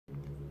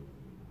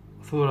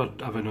thought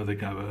I'd have another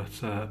go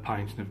at a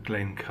painting of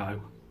Glencoe.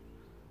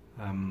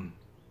 But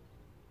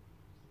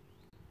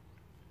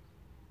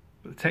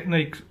the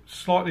technique's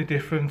slightly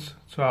different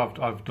to how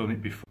I've done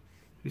it before.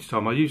 This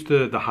time I used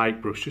the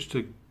height brush just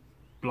to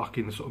block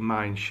in the sort of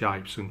main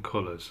shapes and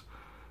colours,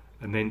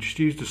 and then just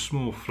used a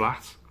small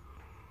flat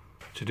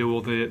to do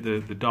all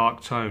the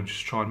dark tones,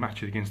 just try and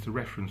match it against the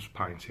reference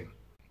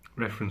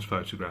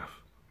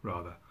photograph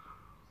rather.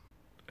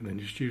 And then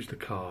just use the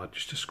card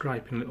just to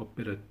scrape in a little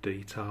bit of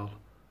detail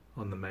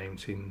on the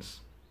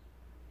mountains.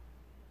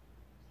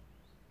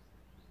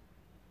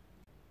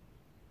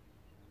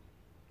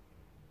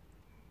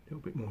 A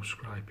little bit more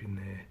scraping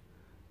there,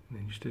 and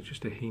then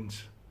just a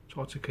hint.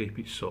 Try to keep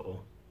it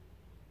subtle,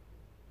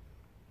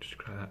 just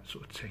create that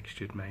sort of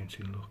textured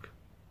mountain look.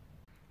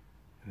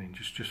 And then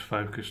just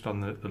focused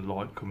on the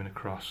light coming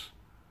across,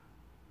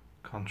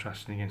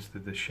 contrasting against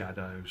the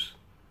shadows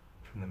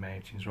from the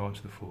mountains right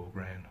to the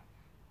foreground.